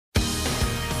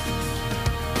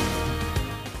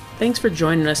Thanks for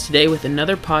joining us today with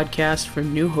another podcast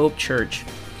from New Hope Church.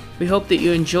 We hope that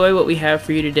you enjoy what we have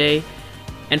for you today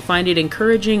and find it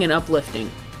encouraging and uplifting.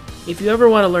 If you ever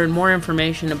want to learn more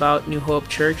information about New Hope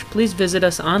Church, please visit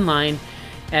us online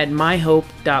at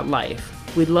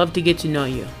myhope.life. We'd love to get to know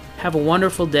you. Have a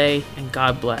wonderful day, and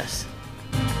God bless.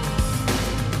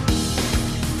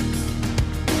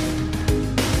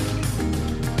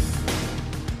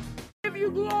 Give you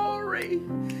glory.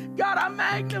 God, I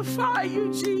magnify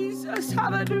you, Jesus.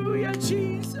 Hallelujah,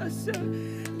 Jesus.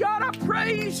 God, I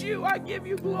praise you. I give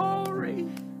you glory.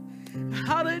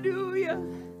 Hallelujah.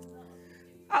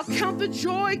 I'll count the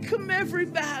joy come every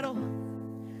battle,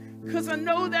 because I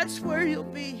know that's where you'll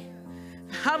be.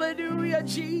 Hallelujah,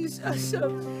 Jesus.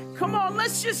 Come on,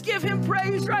 let's just give him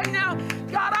praise right now.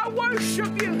 God, I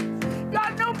worship you.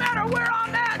 God, no matter where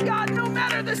I'm at, God, no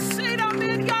matter the state I'm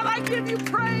in, God, I give you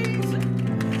praise.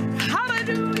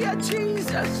 Hallelujah,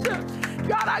 Jesus.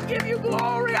 God, I give you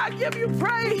glory. I give you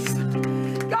praise.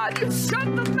 God, you've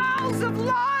shut the mouths of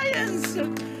lions.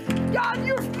 God,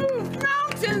 you've moved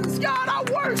mountains. God, I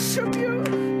worship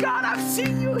you. God, I've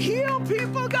seen you heal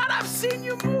people. God, I've seen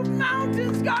you move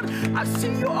mountains. God, I've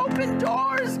seen you open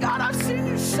doors. God, I've seen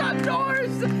you shut doors.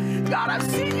 God, I've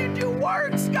seen you do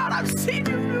works. God, I've seen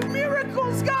you do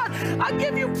miracles. God, I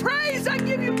give you praise. I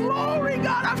give you glory.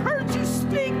 God, I've heard you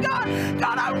speak. God,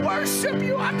 I worship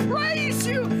you. I praise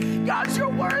you. God, you're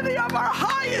worthy of our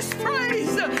highest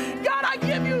praise. God, I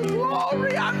give you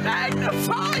glory. I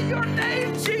magnify your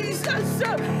name, Jesus.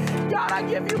 God, I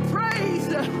give you praise.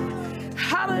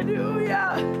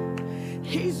 Hallelujah.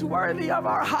 He's worthy of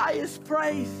our highest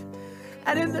praise.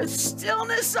 And in the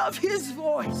stillness of his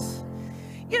voice,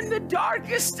 in the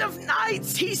darkest of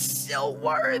nights, he's still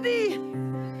worthy.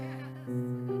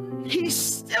 He's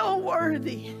still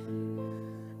worthy.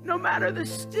 No matter the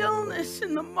stillness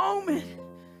in the moment,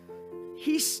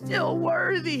 he's still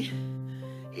worthy.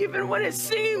 Even when it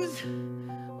seems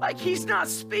like he's not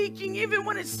speaking, even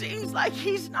when it seems like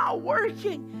he's not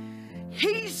working,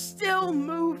 he's still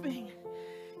moving.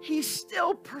 He's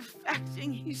still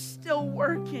perfecting. He's still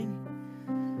working.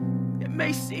 It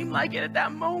may seem like it at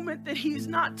that moment that he's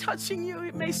not touching you.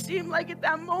 It may seem like at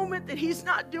that moment that he's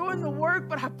not doing the work,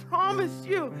 but I promise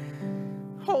you,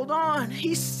 hold on,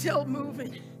 he's still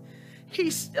moving.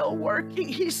 He's still working.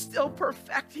 He's still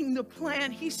perfecting the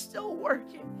plan. He's still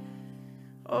working.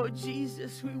 Oh,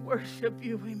 Jesus, we worship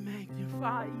you. We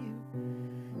magnify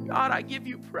you. God, I give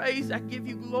you praise. I give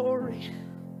you glory.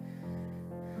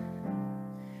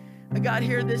 I got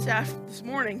here this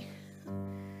morning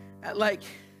at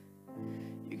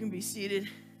you can be seated.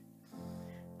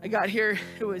 I got here,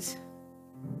 it was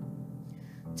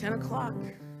 10 o'clock.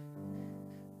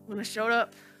 When I showed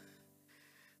up,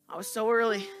 I was so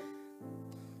early.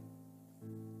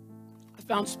 I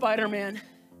found Spider-Man.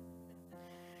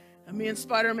 And me and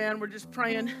Spider-Man were just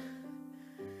praying.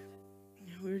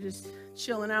 We were just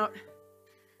chilling out,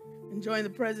 enjoying the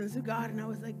presence of God. And I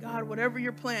was like, God, whatever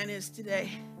your plan is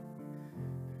today,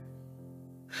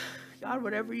 God,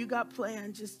 whatever you got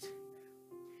planned, just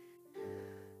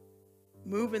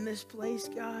move in this place,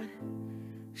 God.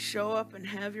 Show up and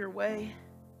have your way.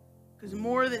 Because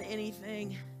more than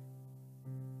anything,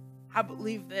 I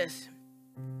believe this: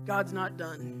 God's not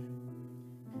done.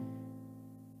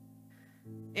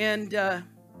 And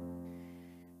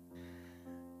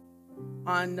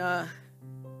on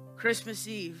Christmas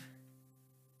Eve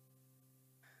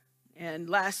and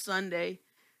last Sunday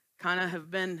kind of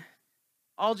have been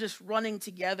all just running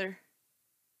together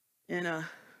in a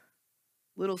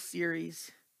little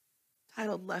series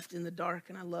titled Left in the Dark.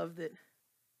 And I love that,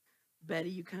 Betty,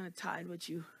 you kind of tied what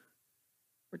you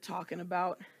were talking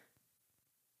about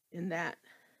in that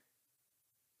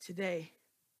today.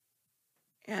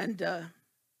 And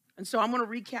so I'm going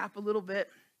to recap a little bit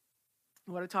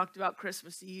what I talked about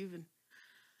Christmas Eve. And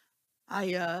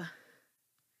I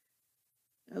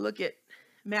look at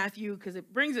Matthew because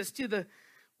it brings us to the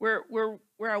where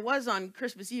I was on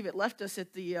Christmas Eve. It left us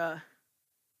at the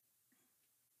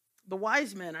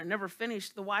wise men. I never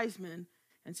finished the wise men,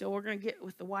 and so we're going to get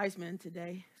with the wise men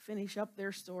today, finish up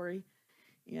their story,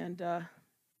 and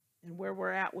where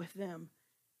we're at with them.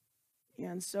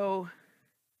 And so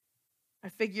I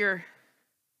figure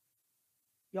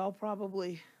y'all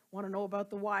probably want to know about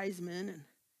the wise men and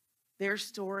their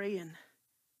story, and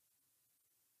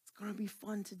it's going to be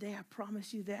fun today. I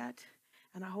promise you that.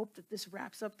 And I hope that this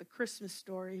wraps up the Christmas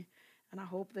story, and I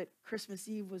hope that Christmas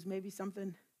Eve was maybe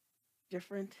something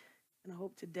different, and I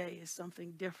hope today is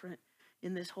something different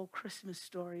in this whole Christmas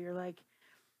story. You're like,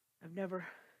 I've never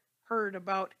heard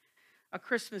about a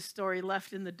Christmas story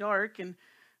left in the dark, and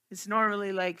It's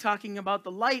normally like talking about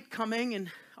the light coming and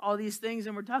all these things,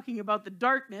 and we're talking about the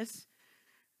darkness.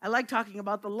 I like talking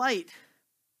about the light,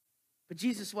 but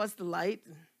Jesus was the light.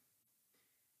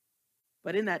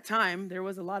 But in that time, there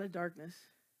was a lot of darkness.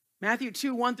 Matthew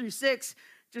 2, 1 through 6,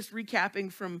 just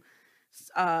recapping from,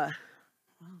 it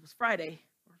was Friday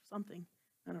or something.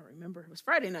 I don't remember. It was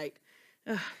Friday night.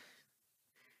 I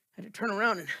had to turn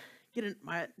around and get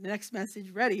my next message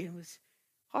ready. It was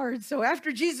hard. So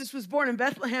after Jesus was born in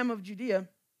Bethlehem of Judea,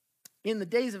 in the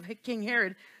days of King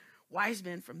Herod, wise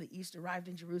men from the east arrived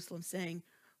in Jerusalem, saying,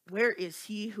 "Where is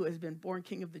he who has been born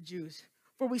King of the Jews?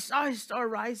 For we saw his star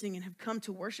rising and have come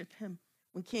to worship him."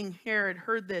 When King Herod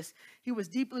heard this, he was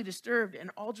deeply disturbed,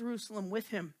 and all Jerusalem with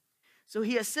him. So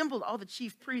he assembled all the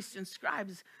chief priests and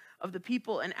scribes of the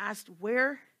people and asked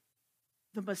where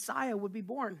the Messiah would be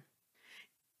born.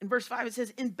 In verse 5, it says,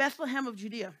 "In Bethlehem of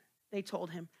Judea," they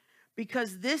told him,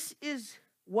 "because this is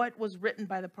what was written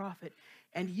by the prophet.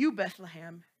 And you,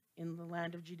 Bethlehem, in the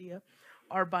land of Judea,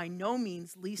 are by no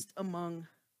means least among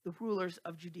the rulers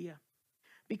of Judea.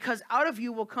 Because out of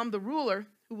you will come the ruler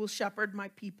who will shepherd my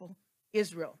people,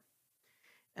 Israel."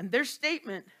 And their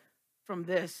statement from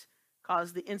this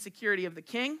caused the insecurity of the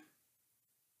king.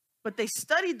 But they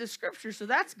studied the scripture, so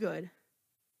that's good.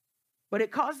 But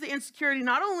it caused the insecurity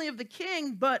not only of the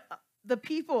king, but the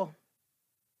people.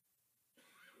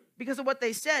 Because of what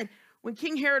they said. When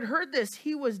King Herod heard this,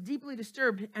 he was deeply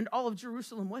disturbed, and all of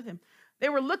Jerusalem with him. They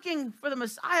were looking for the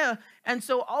Messiah, and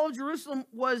so all of Jerusalem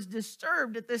was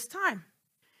disturbed at this time.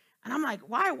 And I'm like,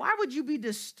 why? Why would you be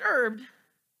disturbed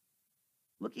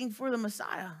looking for the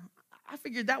Messiah? I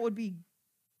figured that would be,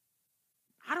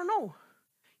 I don't know.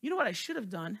 You know what I should have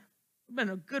done? It would have been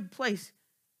a good place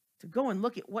to go and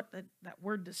look at what that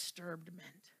word disturbed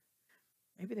meant.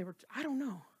 Maybe they were, I don't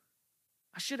know.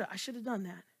 I should have done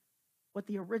that. What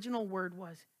the original word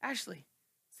was. Ashley,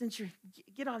 since you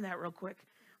get on that real quick.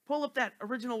 Pull up that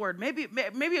original word. Maybe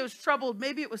it was troubled.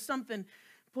 Maybe it was something.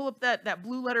 Pull up that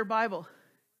blue letter Bible.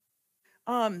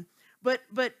 But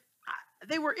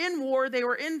they were in war. They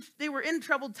were in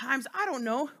troubled times. I don't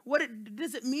know.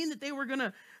 Does it mean that they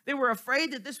were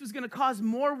afraid that this was going to cause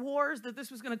more wars, that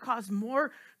this was going to cause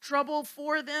more trouble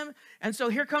for them? And so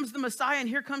here comes the Messiah, and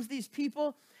here comes these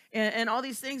people and all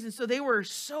these things. And so they were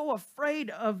so afraid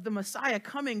of the Messiah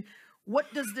coming.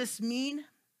 What does this mean?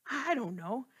 I don't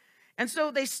know. And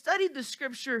so they studied the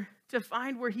scripture to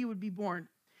find where he would be born.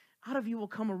 Out of you will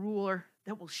come a ruler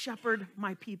that will shepherd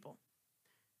my people.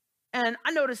 And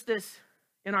I noticed this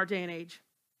in our day and age.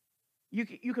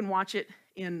 You can watch it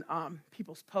in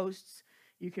people's posts.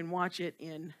 You can watch it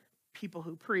in people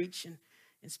who preach and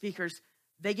speakers.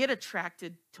 They get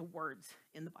attracted to words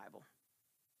in the Bible.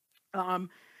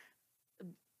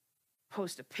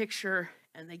 Post a picture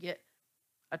and they get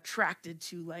attracted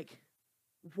to like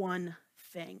one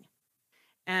thing.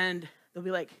 And they'll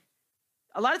be like,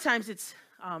 a lot of times it's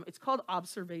called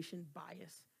observation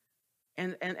bias.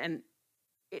 And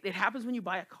it happens when you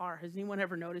buy a car. Has anyone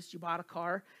ever noticed you bought a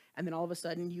car and then all of a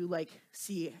sudden you like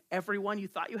see everyone, you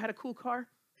thought you had a cool car,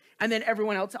 and then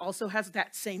everyone else also has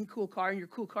that same cool car and your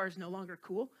cool car is no longer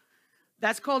cool?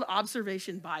 That's called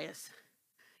observation bias.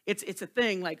 It's a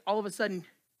thing, like all of a sudden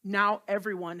now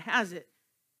everyone has it.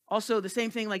 Also the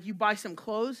same thing, like you buy some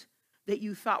clothes that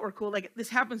you thought were cool. Like this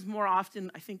happens more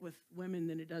often, I think, with women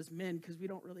than it does men, because we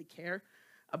don't really care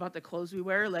about the clothes we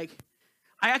wear. Like,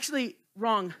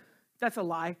 wrong. That's a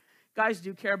lie. Guys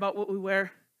do care about what we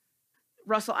wear.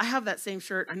 Russell, I have that same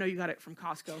shirt. I know you got it from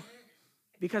Costco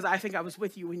because I think I was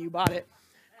with you when you bought it.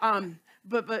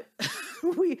 But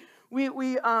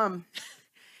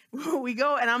we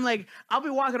go and I'm like, I'll be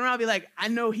walking around, I'll be like, I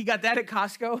know he got that at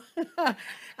Costco.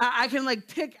 I can like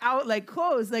pick out like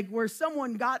clothes, like where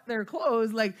someone got their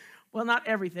clothes. Like, well, not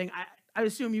everything. I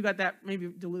assume you got that maybe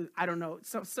Duluth. I don't know.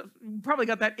 So you probably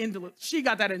got that in Duluth. She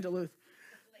got that in Duluth.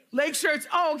 Lake shirts.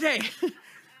 Oh, okay.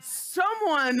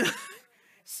 Someone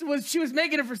she was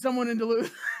making it for someone in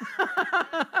Duluth.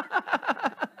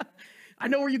 I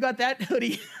know where you got that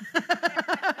hoodie.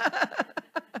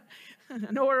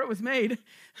 I know where it was made.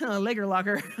 Lager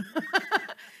Locker.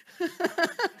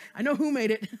 I know who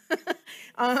made it.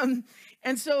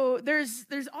 And so there's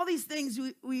all these things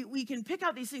we can pick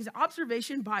out these things.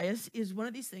 Observation bias is one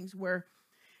of these things where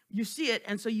you see it,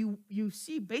 and so you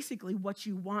see basically what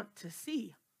you want to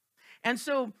see. And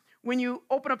so when you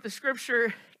open up the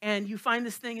scripture and you find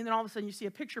this thing, and then all of a sudden you see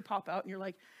a picture pop out, and you're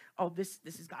like, oh, this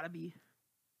has got to be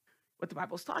what the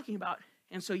Bible's talking about.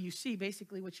 And so you see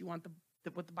basically what you want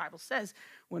what the Bible says,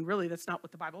 when really that's not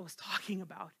what the Bible was talking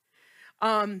about.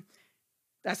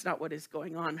 That's not what is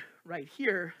going on right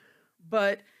here.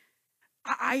 But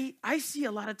I see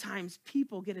a lot of times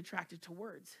people get attracted to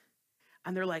words,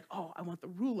 and they're like, oh, I want the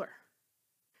ruler.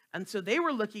 And so they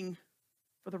were looking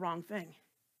for the wrong thing.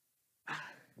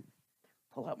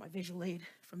 Pull out my visual aid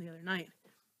from the other night,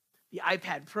 the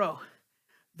iPad Pro.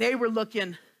 They were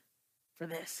looking for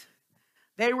this.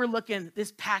 They were looking,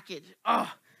 this package.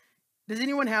 Oh, does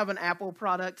anyone have an Apple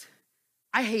product?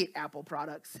 I hate Apple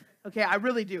products. Okay, I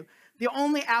really do. The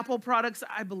only Apple products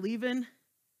I believe in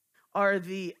are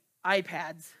the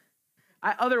iPads.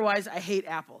 Otherwise, I hate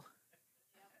Apple.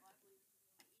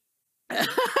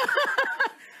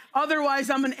 Otherwise,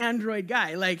 I'm an Android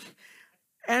guy. Like,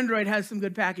 Android has some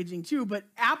good packaging too, but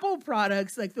Apple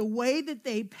products, like the way that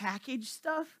they package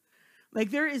stuff,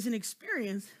 like there is an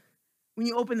experience when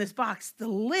you open this box, the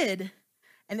lid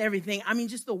and everything. I mean,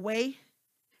 just the way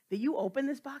that you open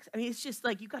this box. I mean, it's just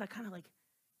like, you got to kind of like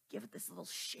give it this little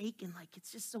shake, and like,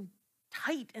 it's just so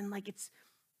tight, and like, it's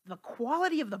the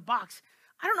quality of the box.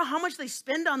 I don't know how much they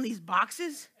spend on these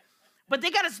boxes, but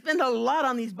they got to spend a lot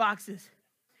on these boxes.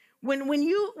 When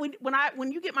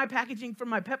you get my packaging from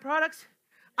my pet products,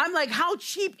 I'm like, how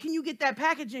cheap can you get that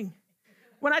packaging?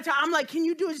 I'm like, can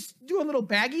you do a little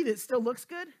baggie that still looks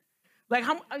good? Like,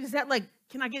 how is that? Like,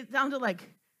 can I get it down to like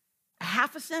a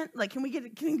half a cent? Like, can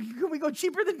we go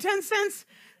cheaper than 10 cents?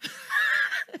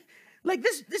 Like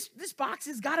this box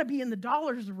has got to be in the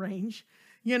dollars range,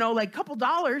 you know, like a couple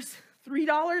dollars,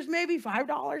 $3 maybe,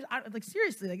 $5. Like,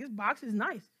 seriously, like, this box is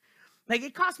nice. Like,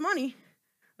 it costs money.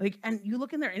 Like, and you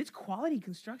look in there, and it's quality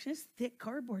construction. It's thick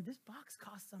cardboard. This box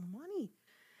costs some money.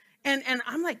 And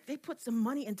I'm like, they put some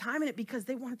money and time in it because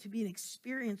they want it to be an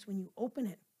experience when you open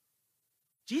it.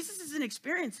 Jesus is an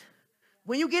experience.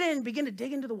 When you get in and begin to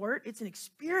dig into the word, it's an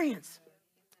experience.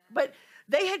 But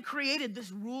they had created this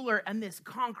ruler and this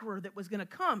conqueror that was going to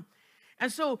come.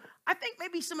 And so I think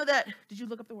maybe some of that, did you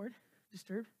look up the word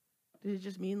disturbed? Did it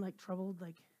just mean like troubled,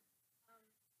 like?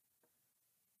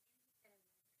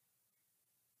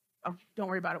 Oh, don't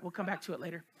worry about it. We'll come back to it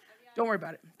later. Don't worry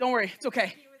about it. Don't worry. It's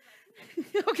okay.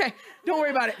 Okay. Don't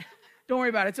worry about it. Don't worry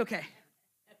about it. It's okay.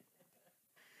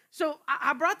 So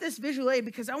I brought this visual aid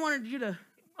because I wanted to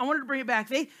bring it back.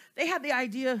 They had the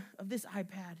idea of this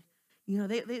iPad. You know,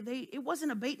 it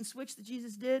wasn't a bait and switch that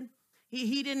Jesus did.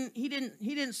 He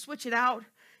didn't switch it out.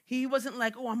 He wasn't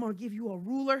like, oh, I'm going to give you a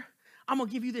ruler. I'm going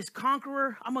to give you this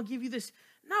conqueror. I'm going to give you this.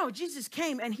 No, Jesus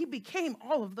came and he became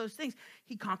all of those things.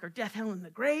 He conquered death, hell, and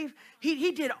the grave.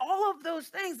 He did all of those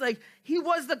things. Like, he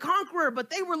was the conqueror, but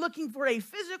they were looking for a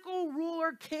physical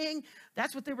ruler, king.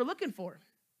 That's what they were looking for.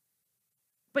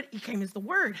 But he came as the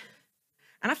Word.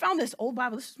 And I found this old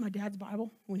Bible. This is my dad's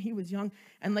Bible when he was young.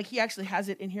 And like, he actually has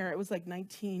it in here. It was like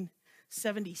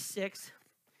 1976.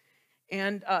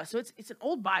 And so it's an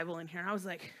old Bible in here. And I was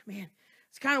like, man,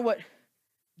 it's kind of what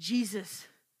Jesus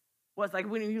was like.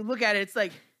 When you look at it, it's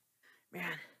like,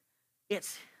 man,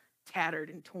 it's tattered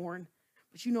and torn.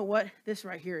 But you know what? This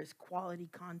right here is quality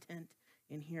content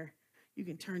in here. You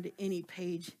can turn to any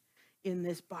page in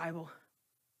this Bible,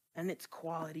 and it's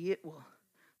quality. It will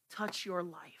touch your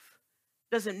life.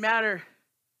 Doesn't matter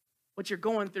what you're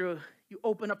going through. You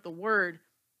open up the Word,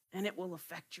 and it will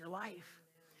affect your life.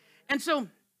 And so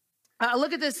I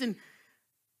look at this, and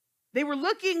they were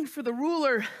looking for the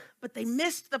ruler, but they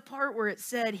missed the part where it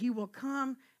said, he will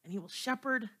come and he will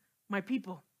shepherd my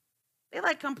people. They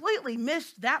like completely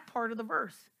missed that part of the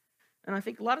verse. And I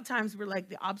think a lot of times we're like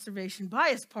the observation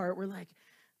bias part. We're like,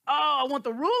 oh, I want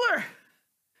the ruler.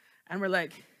 And we're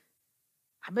like,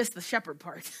 I missed the shepherd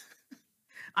part.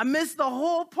 I missed the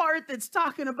whole part that's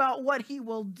talking about what he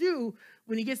will do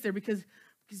when he gets there, because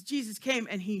Jesus came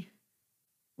and he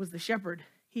was the shepherd.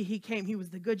 He came, he was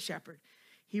the good shepherd.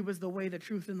 He was the way, the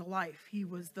truth, and the life. He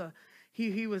was the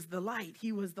light.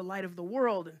 He was the light of the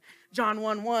world. And John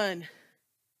 1:1,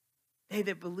 they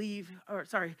that believe,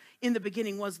 in the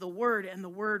beginning was the Word, and the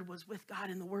Word was with God,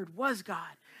 and the Word was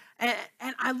God. And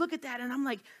I look at that, and I'm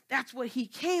like, that's what he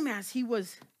came as. He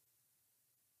was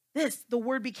this. The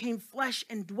Word became flesh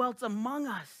and dwelt among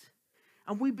us.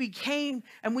 And we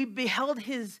beheld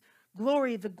his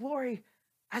glory, the glory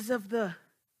as of the,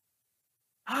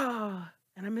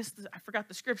 and I forgot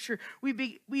the scripture.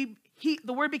 The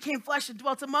Word became flesh and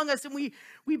dwelt among us, and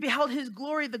we beheld his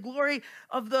glory, the glory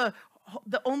of the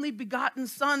only begotten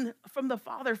Son from the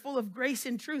Father, full of grace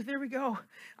and truth. There we go.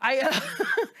 I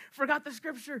forgot the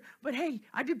scripture, but hey,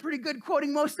 I did pretty good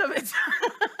quoting most of it.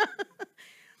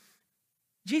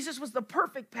 Jesus was the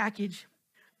perfect package,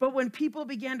 but when people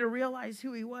began to realize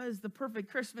who he was, the perfect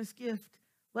Christmas gift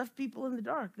left people in the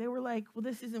dark. They were like, well,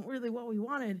 this isn't really what we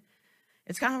wanted.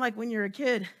 It's kind of like when you're a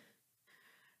kid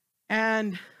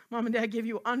and mom and dad give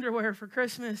you underwear for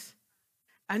Christmas,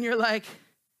 and you're like,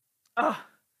 Oh,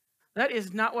 that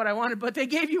is not what I wanted, but they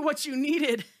gave you what you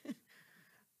needed.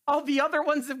 All the other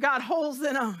ones have got holes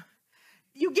in them.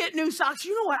 You get new socks.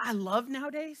 You know what I love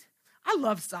nowadays? I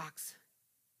love socks.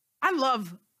 I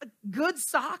love good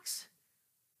socks.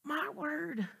 My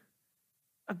word.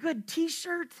 A good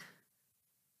t-shirt.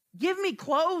 Give me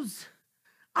clothes.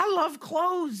 I love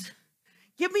clothes.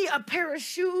 Give me a pair of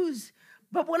shoes.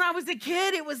 But when I was a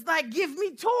kid, it was like, give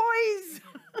me toys.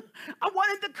 I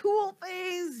wanted the cool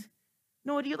things.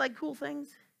 Noah, do you like cool things?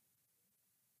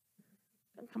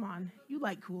 Come on, you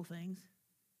like cool things.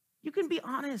 You can be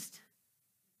honest.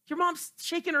 Your mom's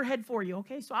shaking her head for you,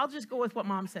 okay? So I'll just go with what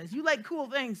mom says. You like cool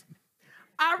things.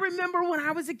 I remember when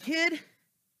I was a kid,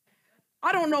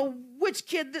 I don't know which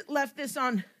kid that left this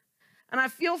on, and I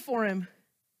feel for him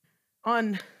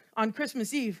on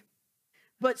Christmas Eve,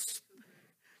 but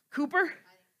Cooper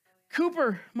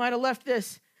might have left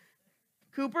this.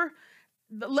 Cooper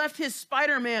left his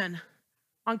Spider-Man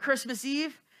on Christmas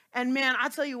Eve, and man, I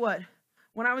tell you what,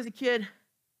 when I was a kid,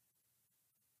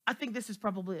 I think this is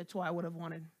probably a toy I would have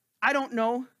wanted. I don't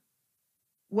know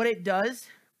what it does,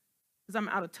 because I'm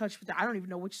out of touch with that. I don't even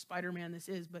know which Spider-Man this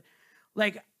is, but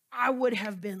like, I would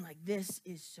have been like, this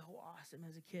is so awesome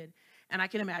as a kid. And I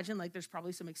can imagine like there's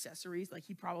probably some accessories. Like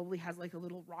he probably has like a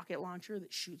little rocket launcher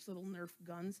that shoots little Nerf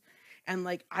guns. And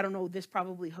like, I don't know, this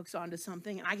probably hooks onto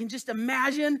something. And I can just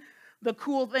imagine the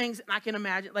cool things. And I can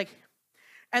imagine like,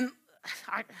 and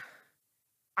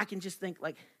I can just think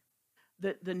like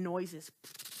the noises.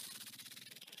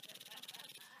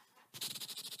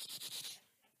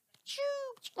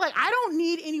 Like, I don't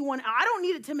need anyone. I don't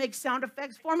need it to make sound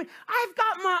effects for me. I've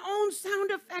got my own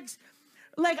sound effects.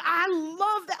 Like, I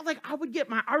love that. Like,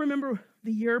 I remember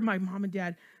the year my mom and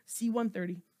dad,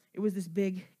 C-130. It was this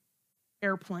big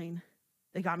airplane.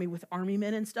 They got me with army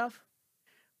men and stuff.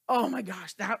 Oh my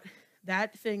gosh,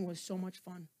 that thing was so much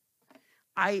fun.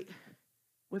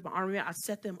 With my army men, I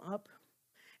set them up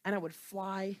and I would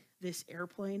fly this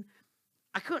airplane.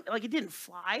 I couldn't, like, it didn't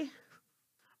fly,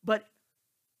 but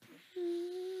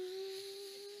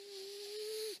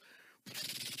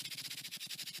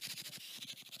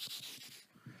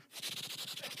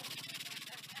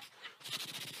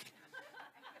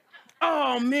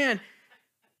oh man,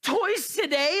 toys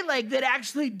today, like that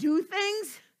actually do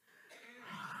things.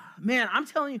 Man, I'm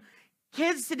telling you,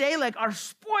 kids today like are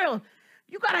spoiled.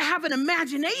 You gotta have an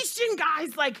imagination,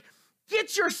 guys. Like,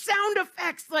 get your sound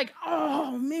effects. Like,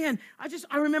 oh man,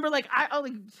 I remember like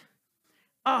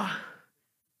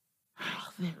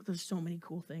there's so many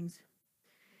cool things.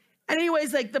 And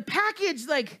anyways, like the package,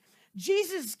 like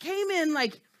Jesus came in,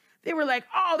 like they were like,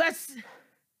 oh,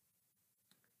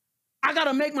 I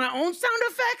gotta make my own sound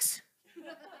effects.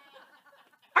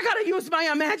 I gotta use my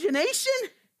imagination.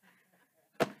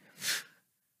 I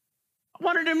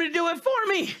wanted him to do it for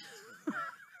me.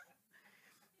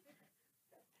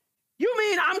 You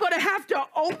mean I'm gonna have to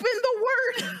open the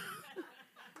word?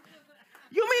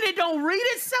 You mean it don't read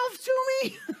itself to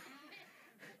me?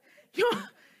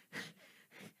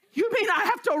 You mean I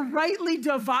have to rightly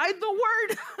divide the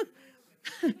word?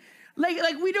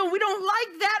 like we don't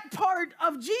like that part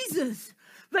of Jesus.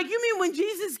 Like, you mean when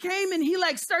Jesus came and he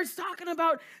like starts talking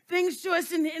about things to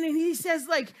us and he says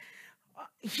like,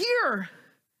 hear,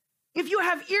 if you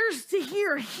have ears to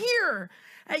hear, hear.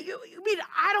 You mean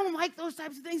I don't like those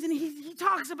types of things? And he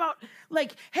talks about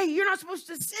like, hey, you're not supposed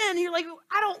to sin. And you're like,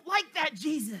 I don't like that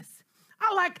Jesus.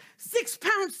 I like 6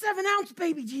 pound, 7 ounce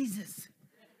baby Jesus.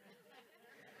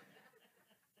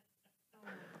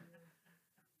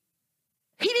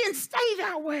 He didn't stay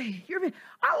that way.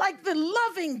 I like the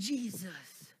loving Jesus.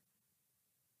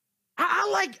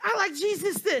 I like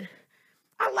Jesus that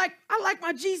I like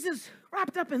my Jesus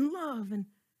wrapped up in love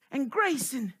and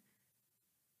grace. And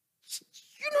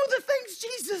you know the things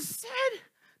Jesus said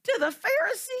to the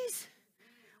Pharisees?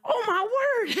 Oh my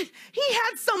word, he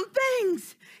had some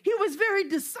things. He was very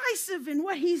decisive in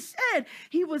what he said.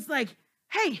 He was like,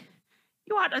 hey,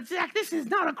 Zach, this is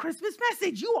not a Christmas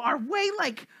message. You are way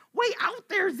out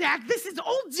there, Zach. This is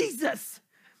old Jesus.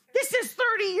 This is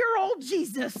 30-year-old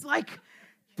Jesus. Like,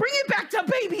 bring it back to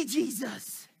baby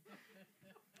Jesus.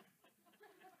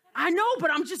 I know,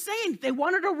 but I'm just saying, they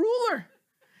wanted a ruler.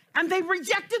 And they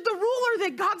rejected the ruler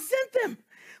that God sent them.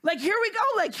 Like, here we go.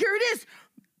 Like, here it is.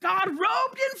 God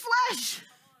robed in flesh.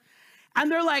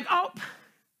 And they're like, oh,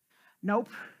 nope.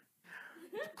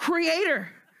 Creator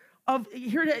of,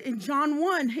 here in John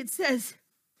 1, it says,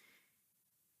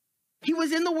 he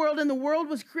was in the world and the world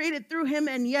was created through him,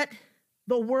 and yet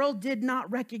the world did not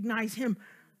recognize him.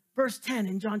 Verse 10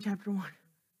 in John chapter 1.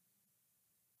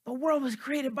 The world was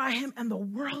created by him and the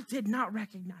world did not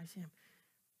recognize him.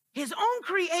 His own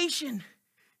creation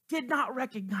did not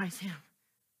recognize him.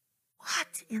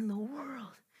 What in the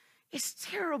world? It's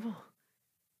terrible.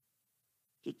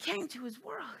 He came to his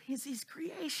world. He's his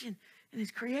creation, and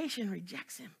his creation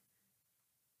rejects him.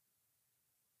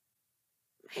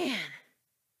 Man.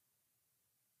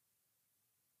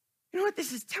 You know what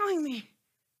this is telling me?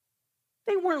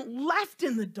 They weren't left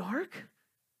in the dark,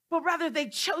 but rather they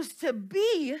chose to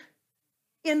be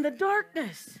in the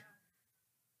darkness.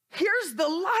 Here's the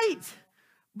light,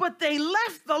 but they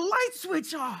left the light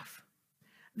switch off.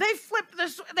 They flipped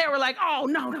this. They were like, oh,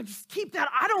 no, just keep that.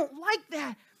 I don't like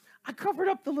that. I covered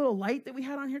up the little light that we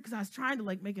had on here because I was trying to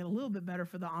make it a little bit better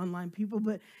for the online people,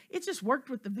 but it just worked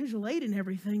with the visual aid and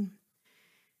everything.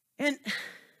 And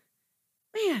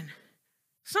man,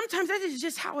 sometimes that is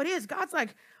just how it is. God's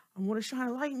like, I want to shine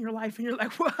a light in your life. And you're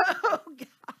like, whoa,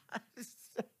 God,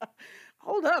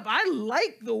 hold up. I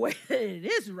like the way that it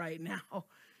is right now.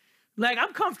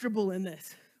 I'm comfortable in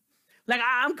this.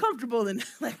 I'm comfortable in,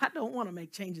 I don't want to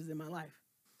make changes in my life.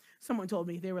 Someone told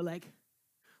me, they were like,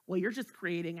 well, you're just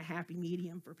creating a happy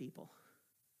medium for people.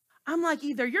 I'm like,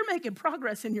 either you're making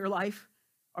progress in your life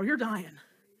or you're dying.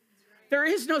 There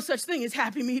is no such thing as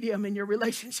happy medium in your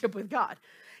relationship with God.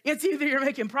 It's either you're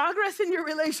making progress in your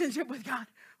relationship with God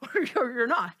or you're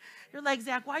not. You're like,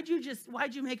 Zach, why'd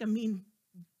you make a mean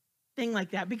thing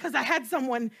like that? Because I had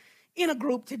someone in a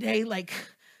group today,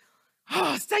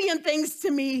 saying things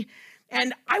to me,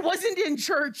 and I wasn't in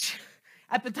church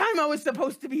at the time I was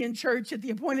supposed to be in church at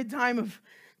the appointed time of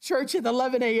church at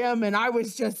 11 a.m. And I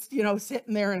was just,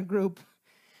 sitting there in a group,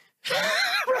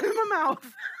 running my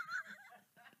mouth.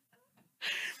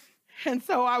 And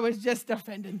so I was just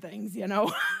offending things,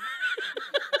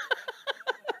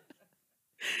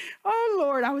 Oh,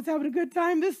 Lord, I was having a good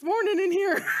time this morning in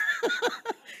here.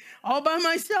 All by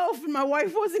myself, and my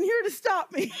wife wasn't here to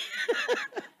stop me.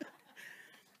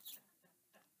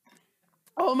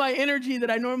 All my energy that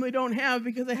I normally don't have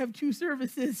because I have 2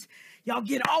 services, y'all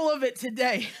get all of it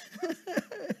today.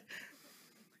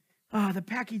 The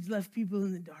package left people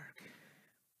in the dark.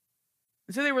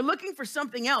 And so they were looking for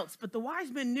something else, but the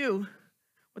wise men knew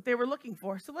what they were looking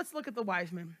for. So let's look at the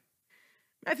wise men.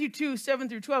 Matthew 2, 7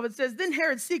 through 12, it says, then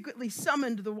Herod secretly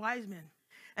summoned the wise men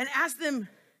and asked them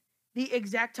the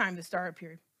exact time the star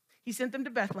appeared. He sent them to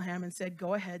Bethlehem and said,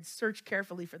 go ahead, search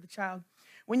carefully for the child.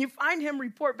 When you find him,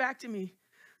 report back to me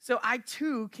so I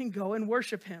too can go and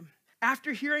worship him.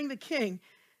 After hearing the king,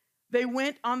 they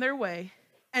went on their way,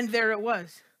 and there it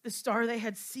was, the star they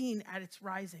had seen at its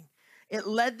rising. It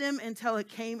led them until it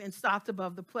came and stopped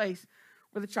above the place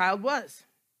where the child was.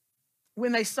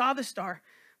 When they saw the star,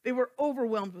 they were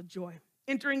overwhelmed with joy.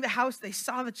 Entering the house, they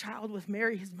saw the child with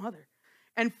Mary, his mother,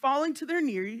 and falling to their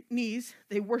knees,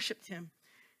 they worshiped him.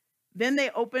 Then they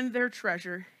opened their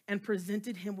treasure and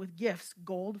presented him with gifts,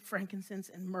 gold, frankincense,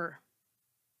 and myrrh.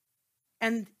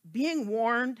 And being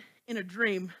warned in a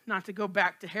dream not to go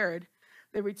back to Herod,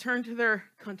 they returned to their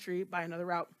country by another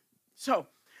route. So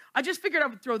I just figured I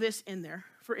would throw this in there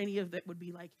for any of that would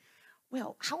be like,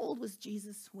 well, how old was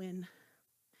Jesus when?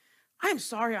 I'm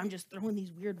sorry, I'm just throwing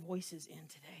these weird voices in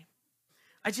today.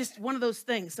 One of those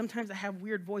things. Sometimes I have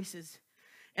weird voices.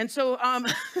 And so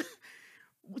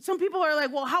some people are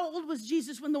like, well, how old was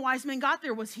Jesus when the wise men got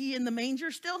there? Was he in the manger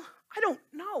still? I don't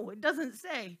know. It doesn't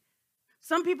say.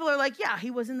 Some people are like, yeah,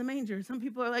 he was in the manger. Some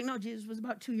people are like, no, Jesus was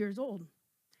about 2 years old.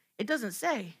 It doesn't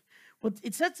say. Well,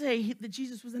 it said say that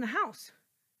Jesus was in a house.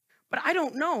 But I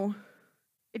don't know.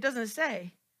 It doesn't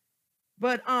say.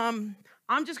 But I'm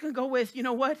just going to go with, you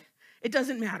know what? It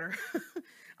doesn't matter.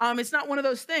 It's not one of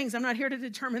those things. I'm not here to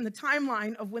determine the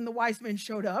timeline of when the wise men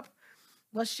showed up.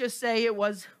 Let's just say it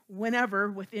was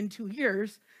whenever within 2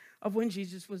 years of when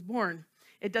Jesus was born.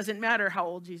 It doesn't matter how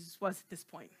old Jesus was at this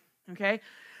point, okay?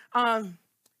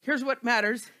 Here's what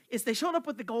matters is they showed up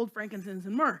with the gold, frankincense,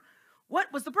 and myrrh.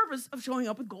 What was the purpose of showing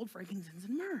up with gold, frankincense,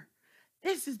 and myrrh?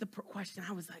 This is the question.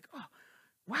 I was like, oh,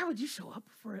 why would you show up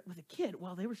with a kid?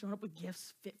 Well, they were showing up with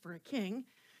gifts fit for a king.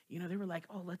 They were like,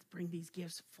 oh, let's bring these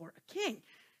gifts for a king,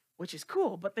 which is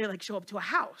cool. But they show up to a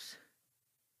house.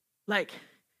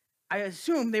 I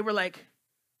assume they were like,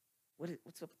 what's up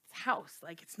with this house?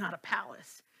 It's not a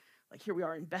palace. Here we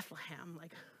are in Bethlehem,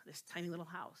 this tiny little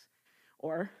house,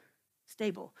 or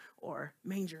stable, or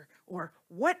manger, or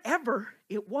whatever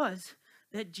it was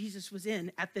that Jesus was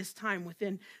in at this time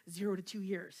within 0 to 2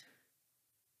 years.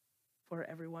 For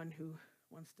everyone who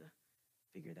wants to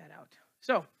figure that out.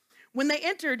 So when they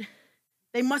entered,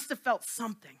 they must have felt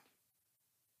something.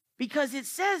 Because it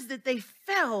says that they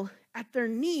fell at their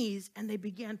knees and they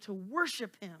began to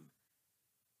worship him.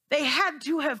 They had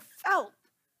to have felt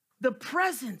the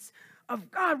presence of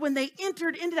God, when they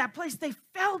entered into that place, they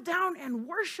fell down and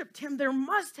worshiped him. There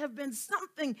must have been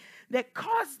something that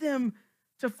caused them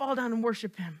to fall down and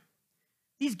worship him.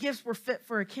 These gifts were fit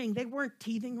for a king. They weren't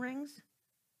teething rings.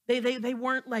 They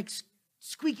weren't like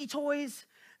squeaky toys.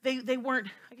 They weren't,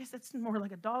 I guess that's more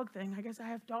like a dog thing. I guess I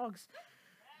have dogs.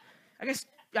 I guess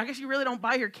you really don't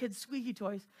buy your kids squeaky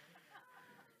toys.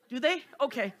 Do they?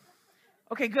 Okay.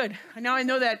 Okay, good. Now I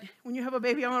know that when you have a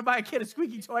baby, I'm going to buy a kid a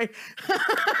squeaky toy.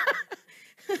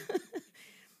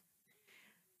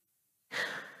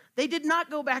 They did not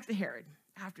go back to Herod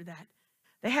after that.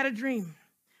 They had a dream.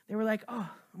 They were like, oh,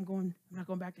 I'm not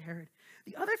going back to Herod.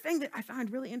 The other thing that I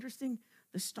find really interesting,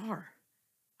 the star.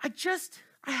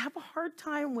 I have a hard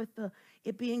time with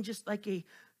it being just like a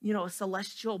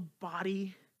celestial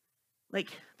body. Like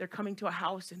they're coming to a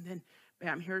house and then,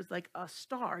 bam, here's like a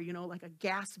star, like a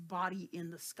gas body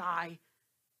in the sky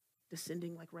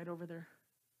descending like right over their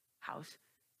house.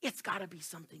 It's got to be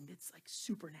something that's like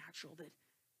supernatural, that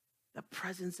the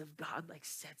presence of God like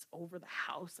sets over the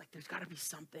house. Like there's got to be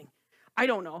something. I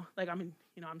don't know. Like, I'm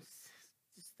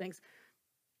just thinks.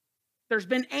 There's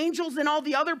been angels in all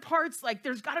the other parts. Like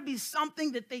there's got to be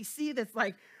something that they see that's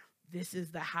like, this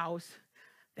is the house.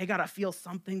 They got to feel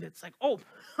something that's like, oh,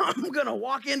 I'm going to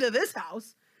walk into this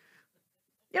house.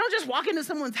 You don't just walk into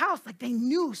someone's house. Like they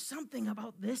knew something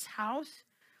about this house.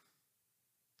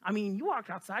 I mean, you walked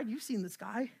outside, you've seen the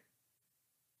sky.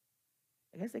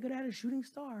 I guess they could have had a shooting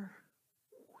star.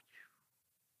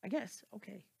 I guess,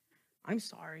 okay. I'm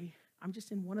sorry. I'm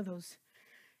just in one of those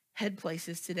head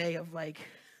places today of like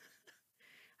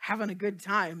having a good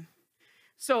time.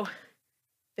 So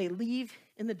they leave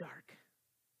in the dark.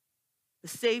 The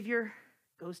Savior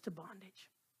goes to bondage.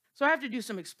 So I have to do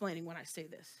some explaining when I say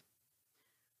this.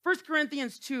 1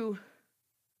 Corinthians 2,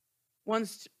 1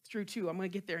 through 2, I'm going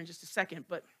to get there in just a second,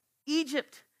 but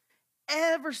Egypt,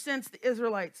 ever since the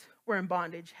Israelites were in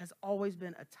bondage, has always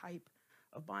been a type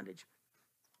of bondage.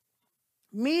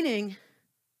 Meaning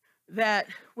that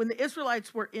when the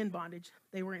Israelites were in bondage,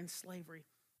 they were in slavery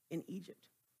in Egypt.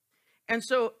 And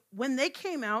so when they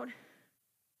came out,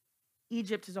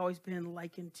 Egypt has always been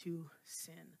likened to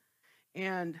sin.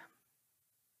 And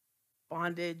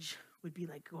bondage would be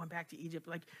like going back to Egypt.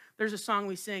 Like there's a song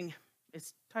we sing,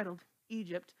 it's titled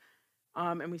Egypt.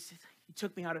 And we say, he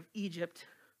took me out of Egypt,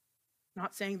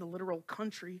 not saying the literal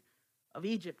country of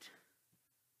Egypt.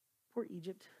 Poor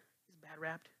Egypt is bad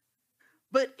rapped.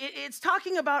 But it's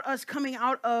talking about us coming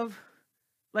out of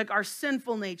like our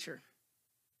sinful nature,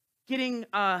 getting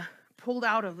pulled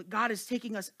out of, God is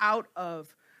taking us out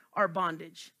of our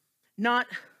bondage, not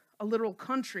a literal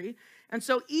country. And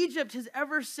so Egypt has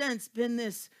ever since been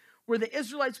this, where the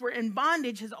Israelites were in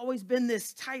bondage, has always been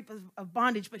this type of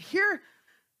bondage. But here,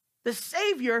 the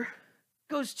Savior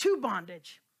goes to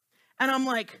bondage. And I'm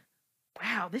like,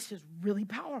 wow, this is really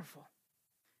powerful.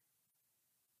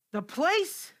 The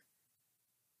place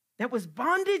that was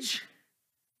bondage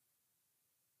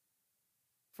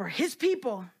for his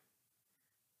people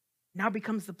now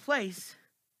becomes the place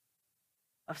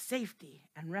of safety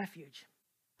and refuge.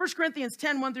 1 Corinthians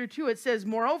 10, 1 through 2, it says,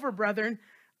 moreover, brethren,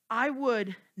 I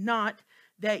would not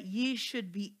that ye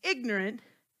should be ignorant,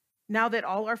 now that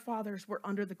all our fathers were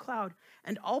under the cloud,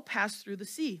 and all passed through the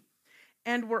sea,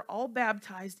 and were all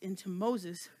baptized into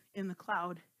Moses in the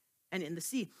cloud and in the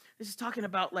sea. This is talking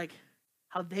about like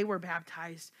how they were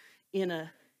baptized in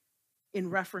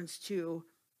reference to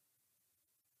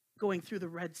going through the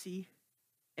Red Sea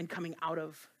and coming out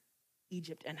of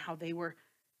Egypt, and how they were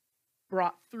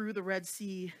brought through the Red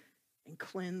Sea and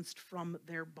cleansed from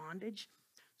their bondage.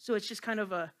 So it's just kind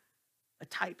of a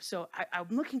type. So I'm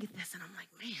looking at this and I'm like,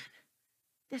 man,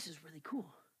 this is really cool.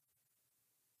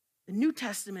 The New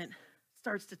Testament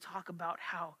starts to talk about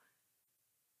how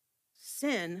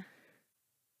sin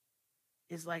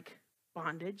is like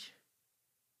bondage,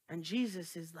 and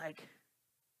Jesus is like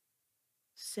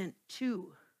sent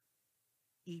to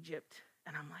Egypt.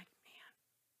 And I'm like, man,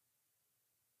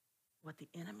 what the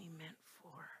enemy meant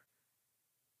for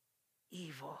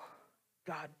evil,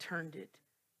 God turned it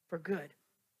for good.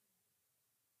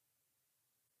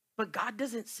 But God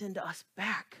doesn't send us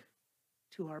back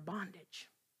to our bondage.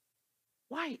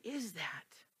 Why is that?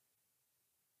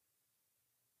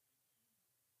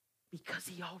 Because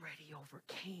he already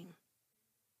overcame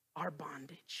our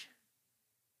bondage.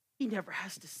 He never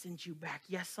has to send you back.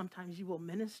 Yes, sometimes you will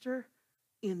minister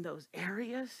in those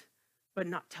areas, but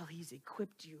not till he's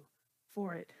equipped you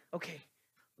for it. Okay,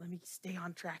 let me stay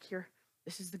on track here.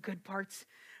 This is the good parts.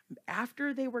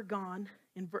 After they were gone,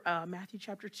 in Matthew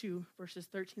chapter 2, verses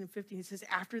 13 and 15, it says,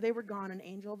 after they were gone, an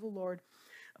angel of the Lord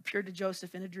appeared to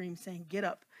Joseph in a dream saying, get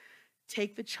up,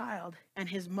 take the child and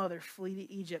his mother, flee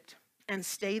to Egypt, and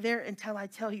stay there until I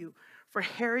tell you, for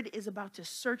Herod is about to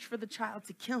search for the child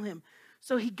to kill him.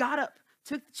 So he got up,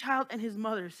 took the child and his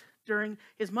mother during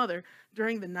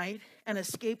the night, and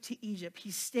escaped to Egypt.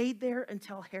 He stayed there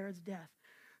until Herod's death,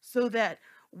 so that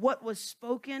what was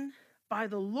spoken by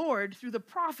the Lord through the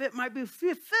prophet might be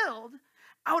fulfilled.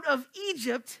 Out of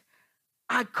Egypt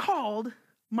I called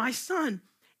my son.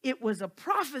 It was a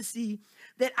prophecy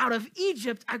that out of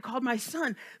Egypt I called my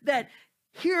son, that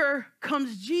here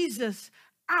comes Jesus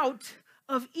out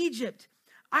of Egypt.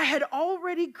 They had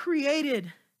already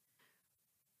created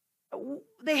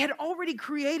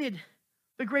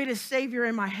the greatest Savior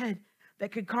in my head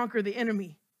that could conquer the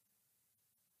enemy.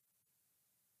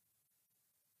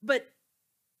 But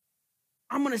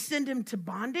I'm going to send him to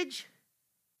bondage?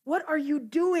 What are you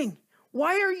doing?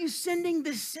 Why are you sending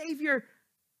this Savior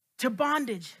to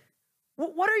bondage?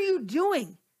 What are you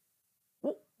doing?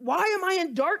 Why am I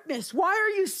in darkness? Why are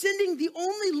you sending the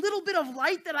only little bit of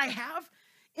light that I have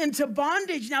into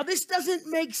bondage? Now, this doesn't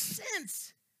make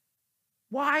sense.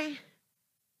 Why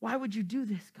would you do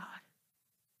this, God?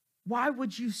 Why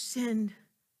would you send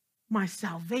my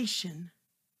salvation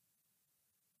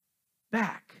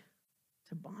back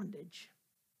to bondage?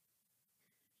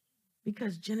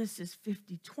 Because Genesis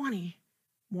 50:20,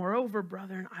 moreover,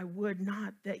 brethren, I would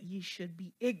not that ye should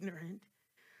be ignorant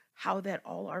how that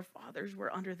all our fathers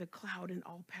were under the cloud and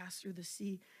all passed through the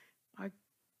sea. I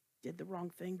did the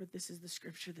wrong thing, but this is the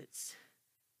scripture that's,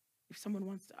 if someone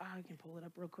wants to, I can pull it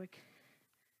up real quick.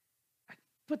 I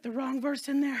put the wrong verse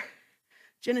in there.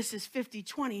 Genesis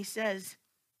 50:20 says,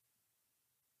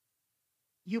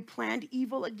 you planned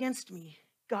evil against me.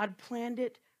 God planned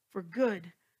it for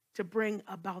good to bring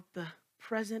about the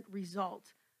present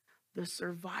result, the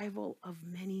survival of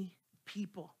many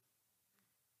people.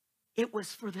 It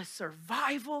was for the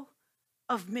survival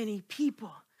of many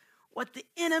people. What the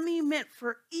enemy meant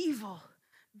for evil,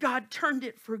 God turned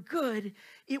it for good.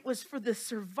 It was for the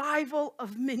survival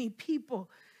of many people.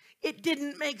 It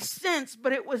didn't make sense,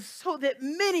 but it was so that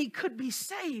many could be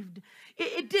saved.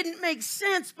 It didn't make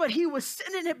sense, but he was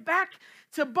sending it back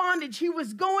to bondage. He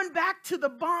was going back to the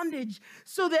bondage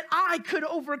so that I could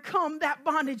overcome that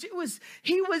bondage.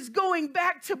 He was going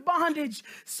back to bondage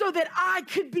so that I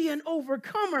could be an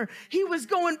overcomer. He was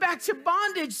going back to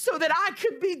bondage so that I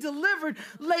could be delivered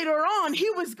later on. He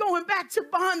was going back to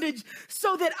bondage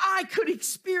so that I could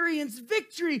experience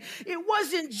victory. It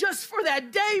wasn't just for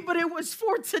that day, but it was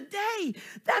for today.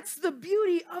 That's the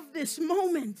beauty of this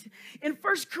moment. In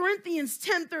 1 Corinthians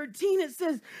 10:13, it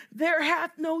says, there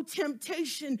hath no temptation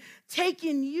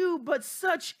taken you, but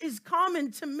such is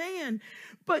common to man.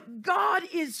 But God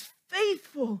is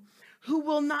faithful, who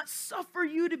will not suffer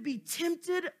you to be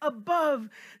tempted above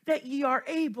that ye are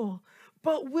able,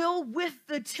 but will with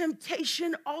the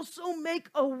temptation also make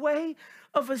a way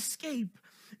of escape,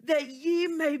 that ye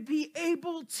may be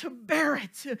able to bear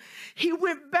it. He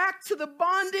went back to the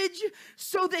bondage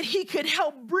so that he could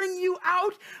help bring you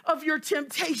out of your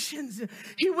temptations.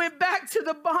 He went back to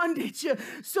the bondage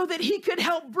so that he could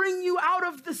help bring you out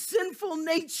of the sinful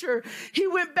nature. He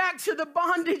went back to the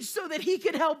bondage so that he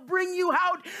could help bring you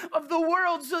out of the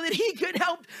world, so that he could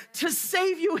help to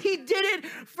save you. He did it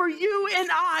for you and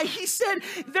I. He said,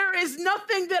 there is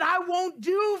nothing that I won't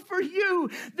do for you.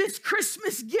 This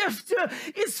Christmas gift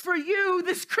is for you.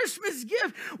 This Christmas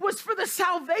gift was for the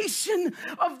salvation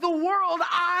of the world.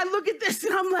 I look at this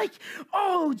and I'm like,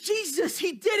 oh, Jesus,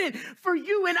 he did it for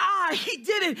you and I. He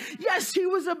did it. Yes, he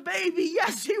was a baby.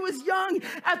 Yes, he was young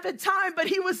at the time, but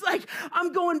he was like,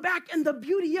 I'm going back. And the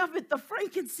beauty of it, the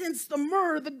frankincense, the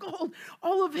myrrh, the gold,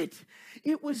 all of it,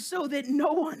 it was so that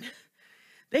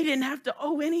they didn't have to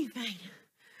owe anything.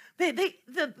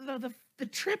 The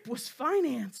trip was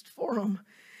financed for them.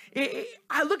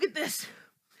 I look at this.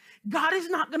 God is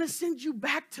not going to send you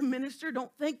back to minister.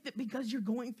 Don't think that because you're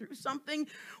going through something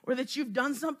or that you've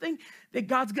done something that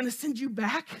God's going to send you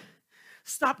back.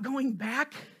 Stop going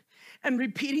back and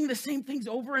repeating the same things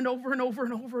over and over and over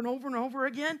and over and over and over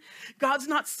again. God's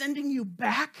not sending you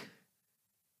back.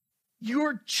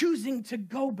 You're choosing to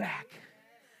go back.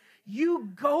 You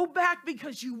go back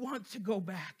because you want to go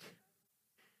back.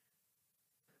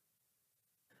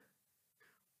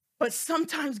 But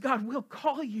sometimes God will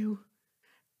call you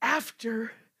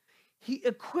after he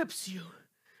equips you.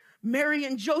 Mary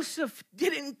and Joseph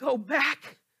didn't go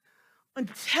back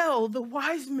until the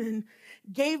wise men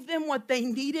gave them what they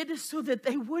needed so that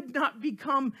they would not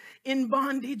become in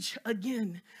bondage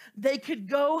again. They could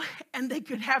go and they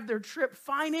could have their trip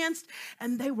financed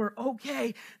and they were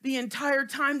okay the entire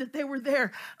time that they were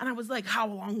there. And I was like, how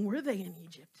long were they in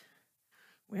Egypt?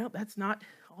 Well, that's not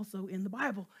also in the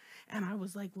Bible. And I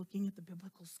was like looking at the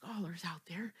biblical scholars out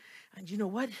there. And you know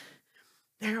what?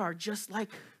 They are just like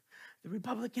the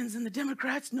Republicans and the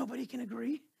Democrats. Nobody can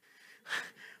agree.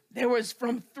 There was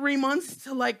from 3 months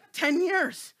to like 10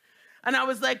 years. And I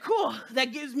was like, cool,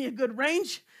 that gives me a good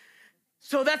range.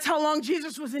 So that's how long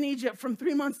Jesus was in Egypt, from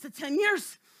 3 months to 10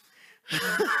 years.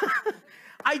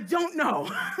 I don't know.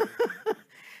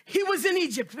 He was in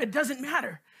Egypt, but it doesn't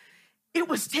matter. It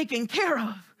was taken care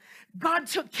of. God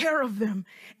took care of them.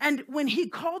 And when he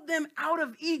called them out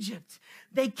of Egypt,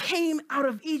 they came out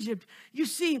of Egypt. You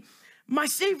see, my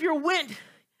Savior went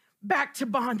back to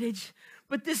bondage.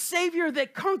 But this Savior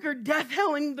that conquered death,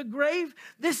 hell, and the grave,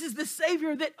 this is the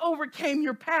Savior that overcame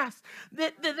your past,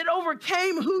 that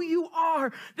overcame who you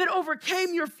are, that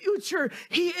overcame your future.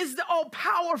 He is the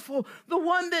all-powerful, the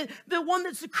one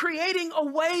that's creating a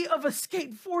way of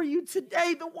escape for you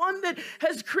today, the one that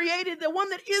has created, the one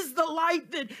that is the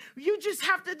light, that you just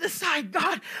have to decide,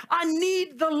 God, I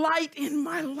need the light in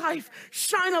my life.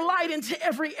 Shine a light into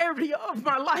every area of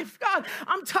my life. God,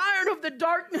 I'm tired of the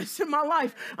darkness in my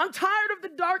life. I'm tired of the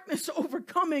darkness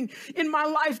overcoming in my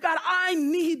life. God, I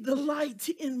need the light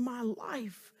in my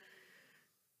life.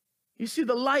 You see,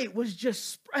 the light was just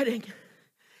spreading,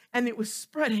 and it was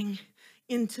spreading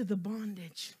into the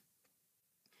bondage.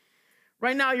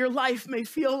 Right now, your life may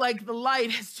feel like the light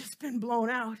has just been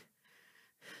blown out.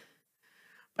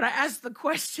 But I ask the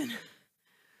question,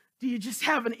 do you just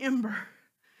have an ember?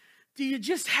 Do you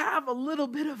just have a little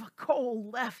bit of a coal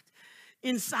left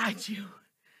inside you?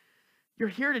 You're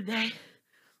here today.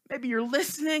 Maybe you're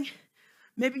listening.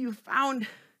 Maybe you found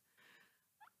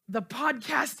the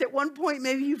podcast at one point.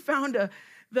 Maybe you found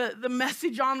the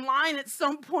message online at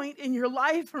some point in your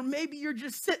life, or maybe you're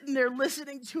just sitting there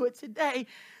listening to it today.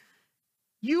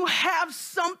 You have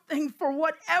something, for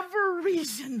whatever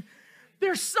reason.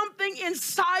 There's something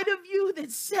inside of you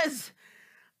that says,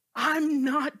 I'm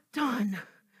not done.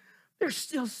 There's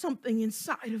still something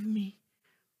inside of me.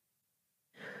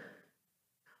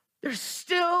 There's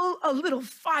still a little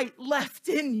fight left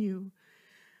in you.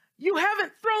 You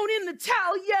haven't thrown in the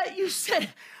towel yet. You said,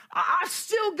 I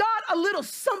still got a little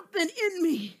something in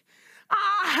me.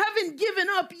 I haven't given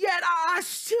up yet. I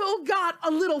still got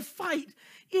a little fight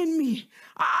in me.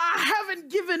 I haven't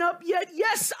given up yet.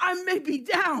 Yes, I may be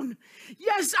down.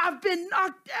 Yes, I've been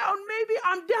knocked down. Maybe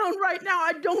I'm down right now.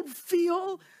 I don't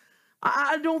feel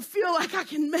like I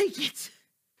can make it.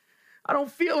 I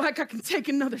don't feel like I can take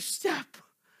another step.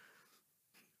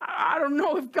 I don't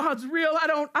know if God's real. I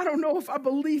don't know if I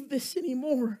believe this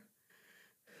anymore.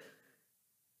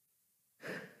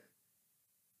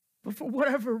 But for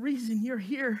whatever reason, you're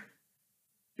here.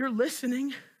 You're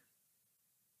listening.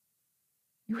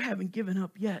 You haven't given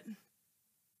up yet.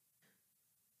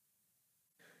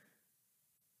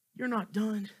 You're not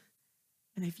done.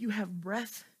 And if you have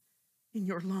breath in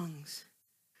your lungs,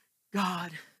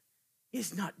 God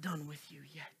is not done with you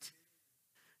yet.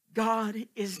 God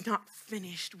is not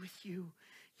finished with you.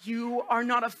 You are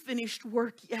not a finished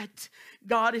work yet.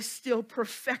 God is still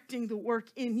perfecting the work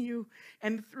in you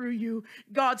and through you.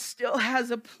 God still has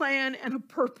a plan and a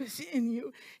purpose in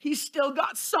you. He's still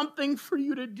got something for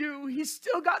you to do. He's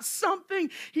still got something.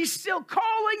 He's still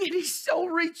calling and he's still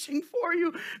reaching for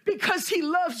you because he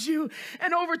loves you.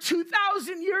 And over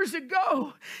 2,000 years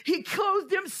ago, he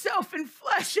clothed himself in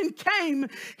flesh and came.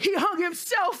 He hung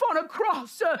himself on a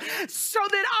cross so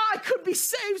that I could be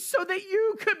saved, so that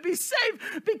you could be saved.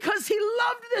 Because he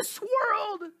loved this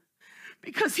world,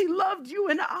 because he loved you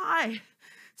and I.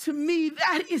 To me,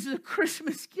 that is a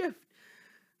Christmas gift.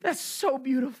 That's so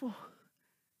beautiful.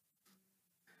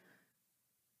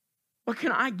 What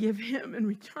can I give him in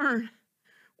return?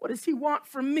 What does he want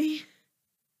from me?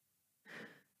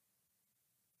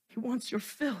 He wants your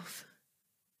filth,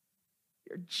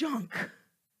 your junk.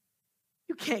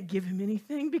 You can't give him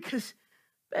anything because,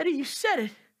 Betty, you said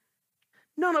it.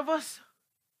 None of us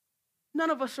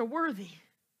are worthy.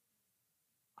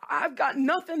 I've got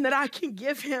nothing that I can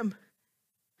give him.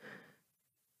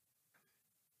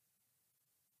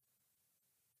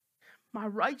 My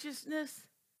righteousness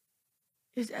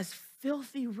is as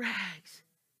filthy rags.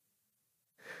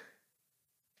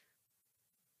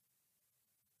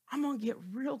 I'm going to get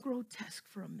real grotesque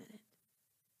for a minute.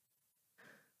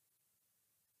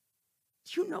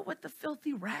 Do you know what the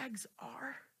filthy rags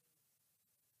are?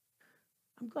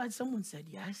 I'm glad someone said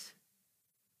yes.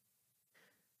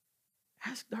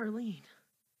 Ask Darlene.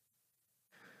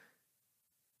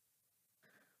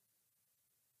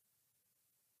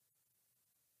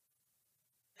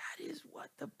 That is what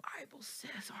the Bible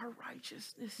says our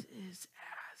righteousness is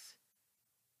as.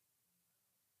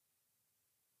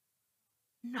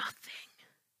 Nothing.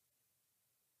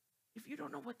 If you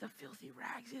don't know what the filthy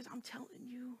rags is, I'm telling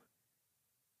you,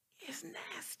 it's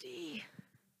nasty.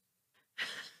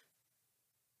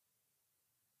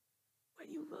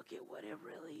 When you look at what it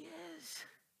really is.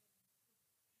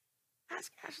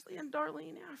 Ask Ashley and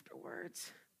Darlene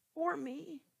afterwards, or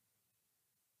me.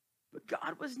 But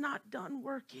God was not done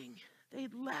working.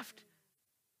 They'd left.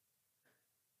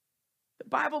 The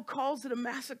Bible calls it a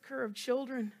massacre of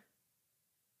children.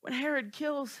 When Herod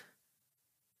kills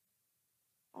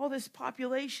all this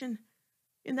population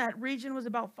in that region was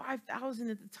about 5,000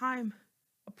 at the time,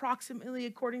 approximately,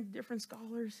 according to different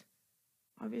scholars.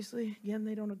 Obviously, again,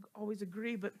 they don't always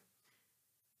agree, but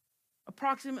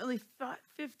approximately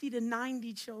 50 to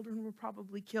 90 children were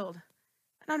probably killed.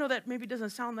 And I know that maybe doesn't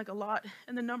sound like a lot,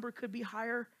 and the number could be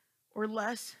higher or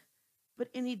less, but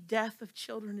any death of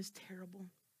children is terrible.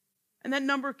 And that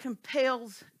number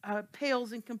pales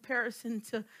in comparison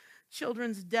to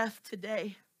children's death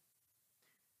today.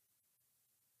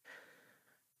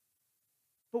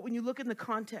 But when you look in the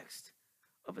context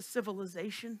of a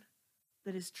civilization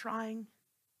that is trying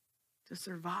to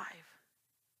survive,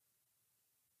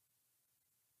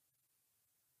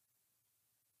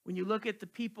 when you look at the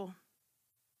people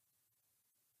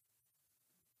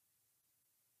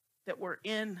that were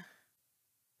in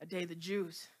a day, the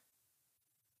Jews,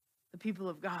 the people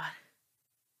of God,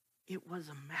 it was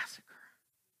a massacre.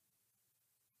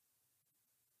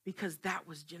 Because that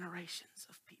was generations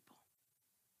of people.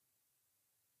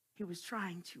 He was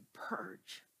trying to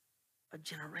purge a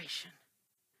generation.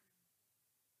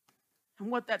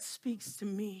 And what that speaks to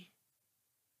me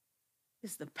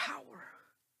is the power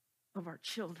of our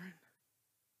children.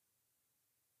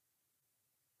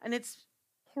 And it's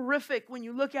horrific when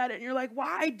you look at it and you're like,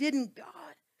 why didn't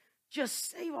God just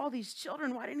save all these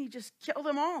children? Why didn't he just kill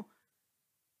them all?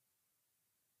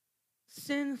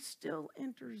 Sin still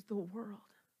enters the world.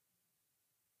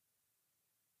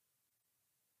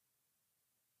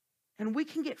 And we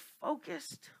can get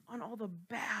focused on all the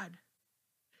bad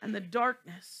and the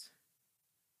darkness.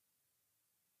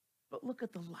 But look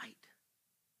at the light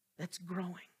that's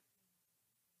growing.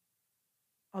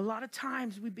 A lot of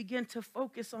times we begin to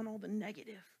focus on all the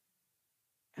negative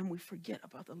and we forget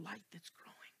about the light that's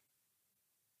growing.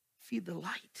 Feed the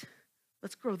light.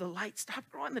 Let's grow the light. Stop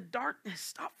growing the darkness.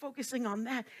 Stop focusing on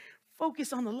that.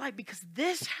 Focus on the light, because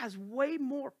this has way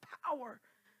more power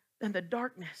than the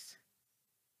darkness.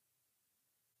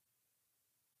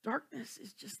 Darkness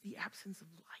is just the absence of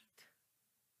light.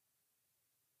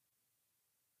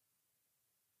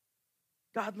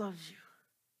 God loves you.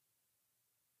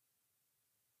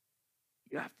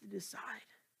 You have to decide,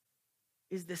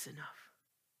 is this enough?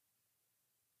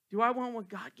 Do I want what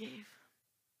God gave?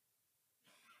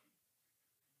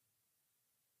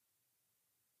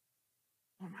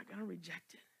 Or am I going to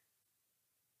reject it?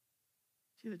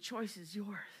 See, the choice is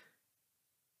yours.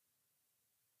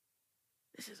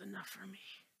 This is enough for me.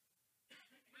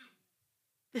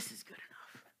 This is good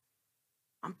enough.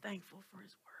 I'm thankful for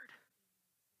his word.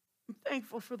 I'm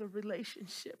thankful for the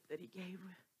relationship that he gave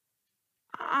me.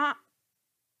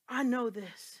 I know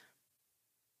this,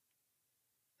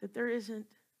 that there isn't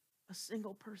a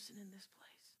single person in this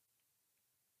place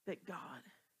that God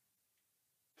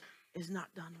is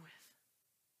not done with.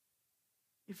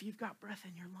 If you've got breath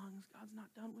in your lungs, God's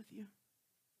not done with you.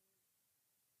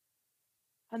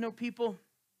 I know people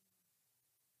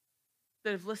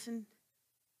that have listened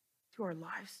to our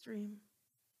live stream.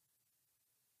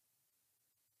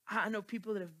 I know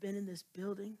people that have been in this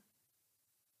building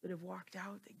that have walked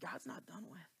out that God's not done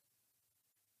with.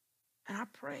 And I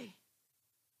pray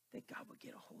that God would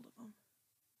get a hold of them,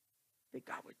 that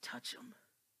God would touch them,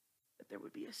 that there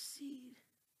would be a seed.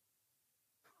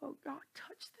 Oh, God,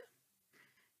 touch them.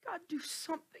 God, do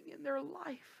something in their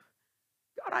life.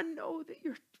 God, I know that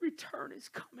your return is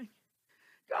coming.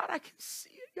 God, I can see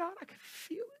it. God, I can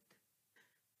feel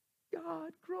it.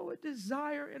 God, grow a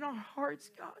desire in our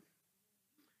hearts, God.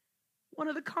 One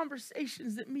of the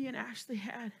conversations that me and Ashley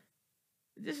had,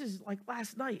 this is like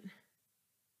last night.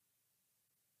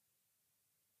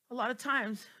 A lot of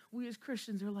times, we as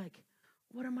Christians are like,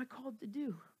 what am I called to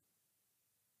do?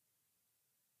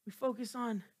 We focus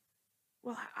on,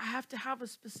 well, I have to have a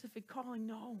specific calling.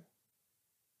 No.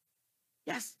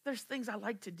 Yes, there's things I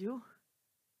like to do.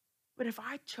 But if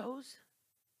I chose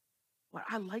what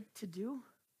I like to do,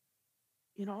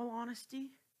 in all honesty,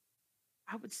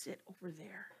 I would sit over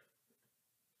there.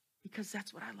 Because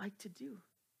that's what I like to do.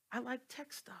 I like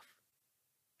tech stuff.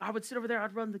 I would sit over there,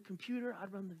 I'd run the computer,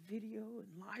 I'd run the video and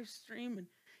live stream. And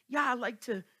yeah, I like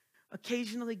to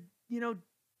occasionally,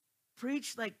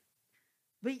 preach, but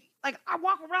I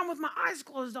walk around with my eyes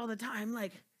closed all the time,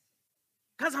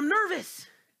 because I'm nervous.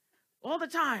 all the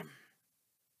time.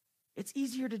 It's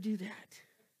easier to do that.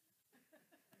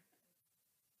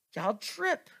 I'll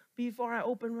trip before I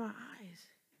open my eyes.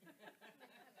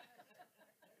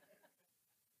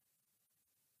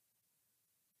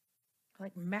 I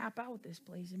map out this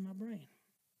place in my brain.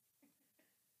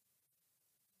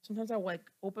 Sometimes I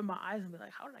open my eyes and be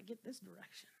like, how did I get this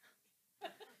direction?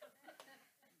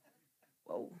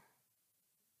 Whoa.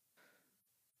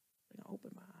 I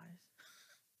open my eyes.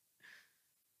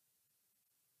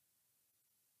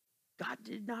 God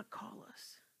did not call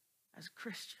us as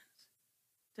Christians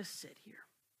to sit here.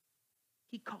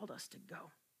 He called us to go.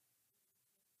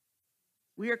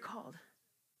 We are called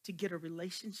to get a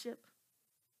relationship,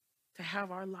 to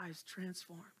have our lives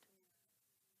transformed,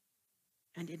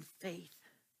 and in faith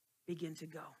begin to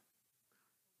go.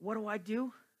 What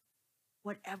do?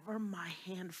 Whatever my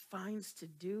hand finds to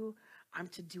do, I'm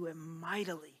to do it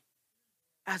mightily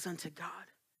as unto God.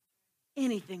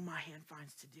 Anything my hand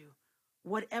finds to do,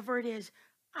 whatever it is.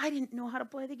 I didn't know how to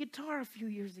play the guitar a few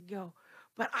years ago,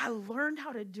 but I learned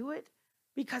how to do it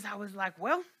because I was like,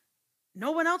 well,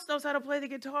 no one else knows how to play the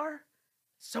guitar,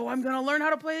 so I'm going to learn how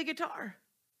to play the guitar.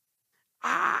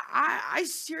 I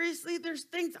seriously, there's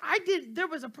things I did. There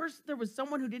was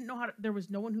someone who didn't know how to, there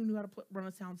was no one who knew how to run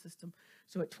a sound system.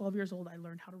 So at 12 years old, I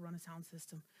learned how to run a sound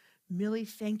system. Millie,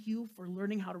 thank you for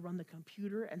learning how to run the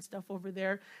computer and stuff over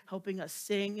there, helping us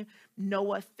sing.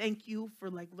 Noah, thank you for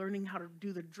learning how to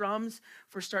do the drums,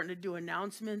 for starting to do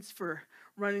announcements, for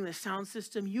running the sound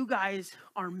system. You guys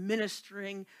are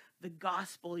ministering the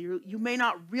gospel. You may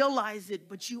not realize it,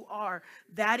 but you are.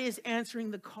 That is answering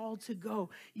the call to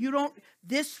go.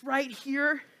 This right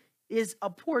here is a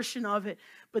portion of it,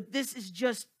 but this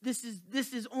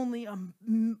is only a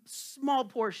small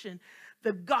portion.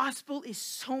 The gospel is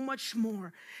so much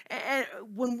more. And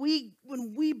when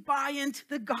we buy into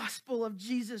the gospel of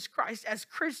Jesus Christ as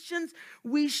Christians,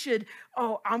 we should,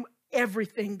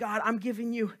 everything, God, I'm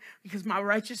giving you, because my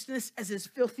righteousness is as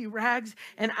filthy rags,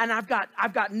 and I've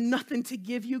got nothing to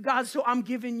give you, God, so I'm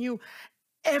giving you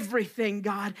everything,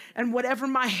 God, and whatever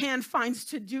my hand finds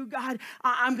to do, God,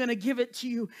 I'm going to give it to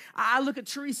you. I look at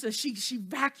Teresa. She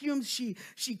vacuums,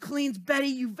 she cleans. Betty,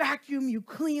 you vacuum, you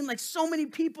clean, like so many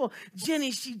people.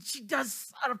 Jenny, she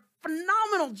does a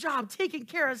phenomenal job taking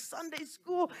care of Sunday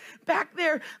school back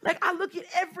there. I look at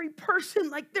every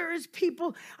person, there is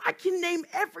people, I can name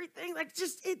everything.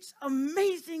 It's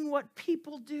amazing what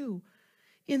people do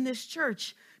in this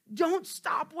church. Don't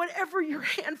stop whatever your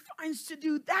hand finds to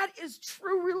do. That is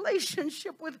true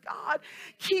relationship with God.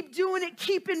 Keep doing it.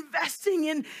 Keep investing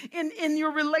in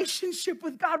your relationship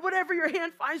with God. Whatever your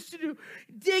hand finds to do,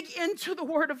 dig into the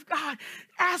word of God.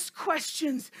 Ask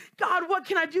questions. God, what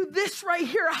can I do? This right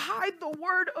here, hide the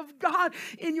word of God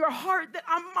in your heart that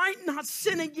I might not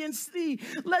sin against thee.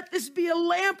 Let this be a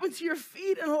lamp unto your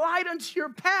feet and a light unto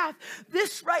your path.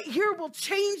 This right here will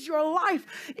change your life.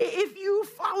 If you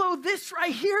follow this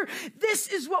right here, this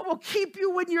is what will keep you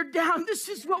when you're down. This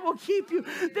is what will keep you.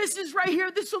 This is right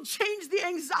here. This will change the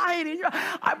anxiety.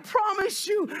 I promise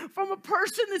you, from a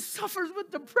person that suffers with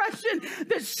depression,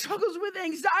 that struggles with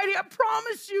anxiety, I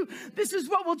promise you, this is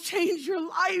what will change your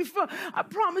life. I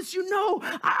promise you, no,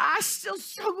 I still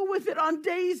struggle with it on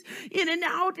days in and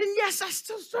out. And yes, I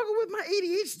still struggle with my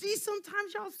ADHD.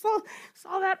 Sometimes y'all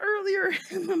saw that earlier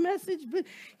in the message. But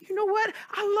you know what?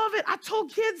 I love it. I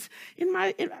told kids in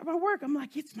my work, I'm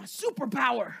like, it's my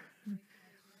superpower.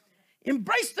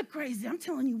 Embrace the crazy. I'm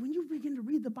telling you, when you begin to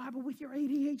read the Bible with your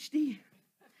ADHD,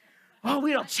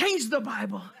 we don't change the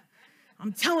Bible.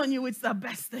 I'm telling you, it's the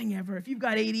best thing ever. If you've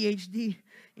got ADHD,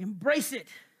 embrace it.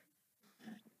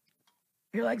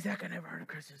 You're like, Zach, I never heard a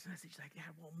Christmas message like that.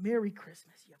 Well, Merry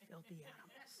Christmas, you filthy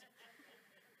animals.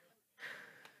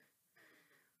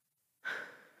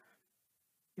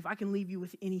 If I can leave you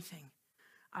with anything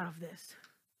out of this,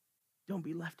 don't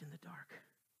be left in the dark.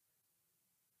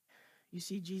 You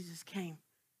see, Jesus came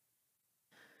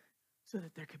so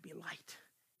that there could be light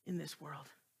in this world.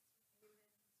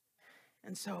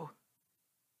 And so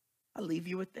I'll leave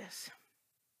you with this.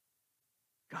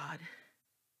 God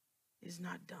is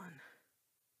not done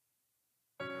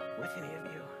with any of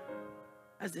you.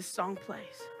 As this song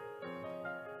plays,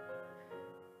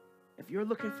 if you're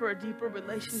looking for a deeper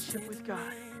relationship with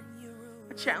God,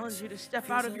 I challenge you to step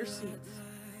out of your seats.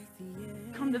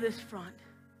 Come to this front.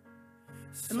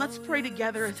 And let's pray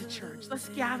together as a church. Let's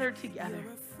gather together.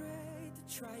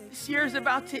 This year is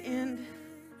about to end.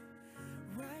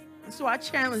 And so I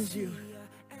challenge you.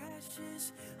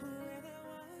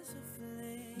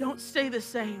 Don't stay the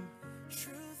same.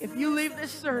 If you leave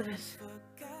this service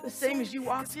the same as you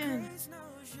walked in,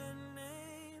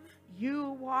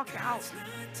 you walk out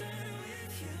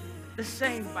the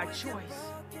same by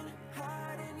choice.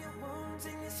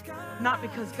 Not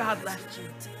because God left you.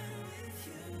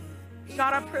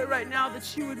 God, I pray right now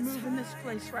that you would move in this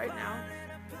place right now.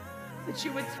 That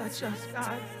you would touch us,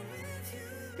 God.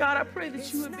 God, I pray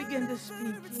that you would begin to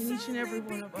speak in each and every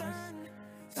one of us.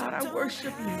 God, I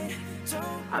worship you.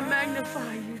 I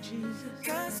magnify you,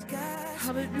 Jesus.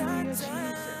 Hallelujah,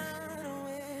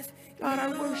 Jesus. God, I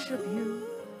worship you.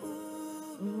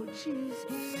 Oh, Jesus.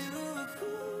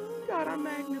 God, I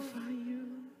magnify you.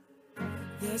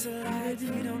 There's a light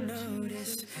you don't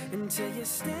notice until you're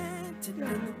standing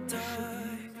in the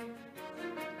dark.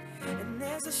 And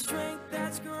there's a strength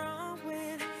that's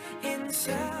growing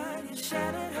inside your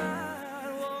shattered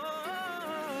heart.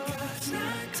 Whoa. God's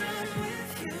not done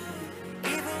with you,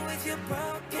 even with your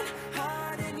broken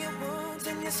heart and your wounds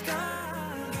and your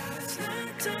scars. God's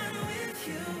not done with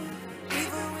you,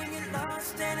 even when you're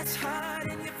lost and it's hard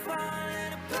and you're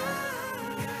falling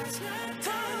apart. God's not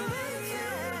done with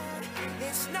you.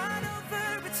 It's not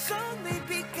over, it's only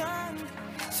begun.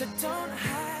 So don't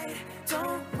hide,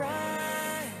 don't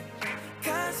run,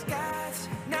 'cause God's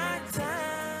not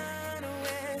done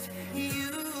with you.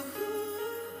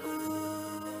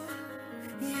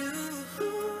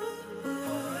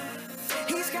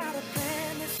 He's got a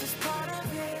plan, this is part of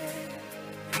it.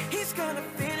 He's gonna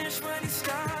finish what he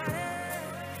started.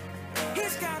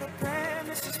 He's got a plan,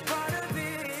 this is part of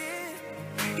it.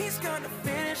 He's gonna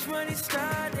finish what he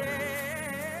started.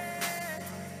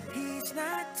 He's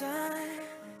not done.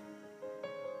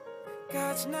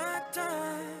 God's not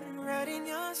done writing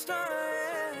your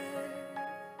story.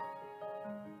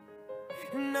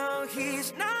 No,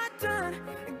 he's not done.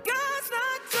 God's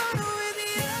not done with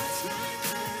you. God's not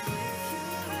done with you.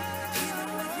 Even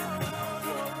with your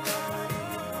broken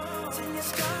and your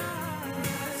scars.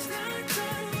 God's not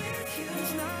done with you.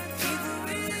 He's not done. Even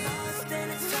when you're lost and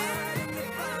it's hard and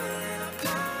you're falling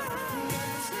apart.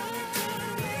 God's not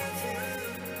done with you.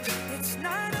 It's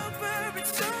not over,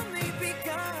 it's only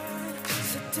begun.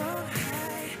 So don't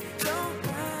hide, don't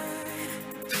run,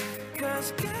 'cause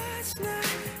God's not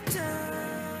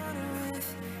done with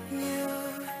you.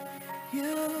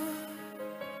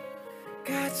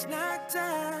 God's not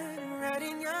done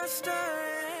writing your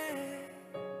story.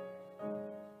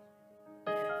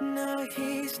 No,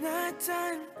 he's not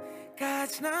done.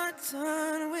 God's not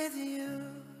done with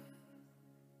you.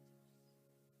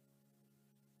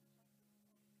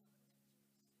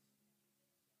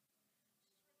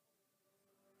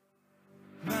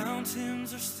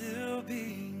 Mountains are still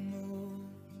being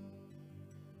moved.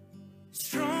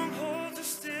 Strongholds are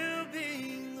still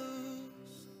being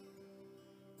loosed.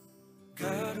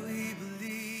 God, we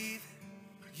believe it.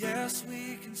 Yes,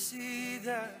 we can see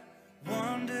that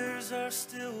wonders are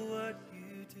still what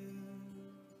you do.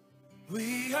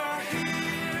 We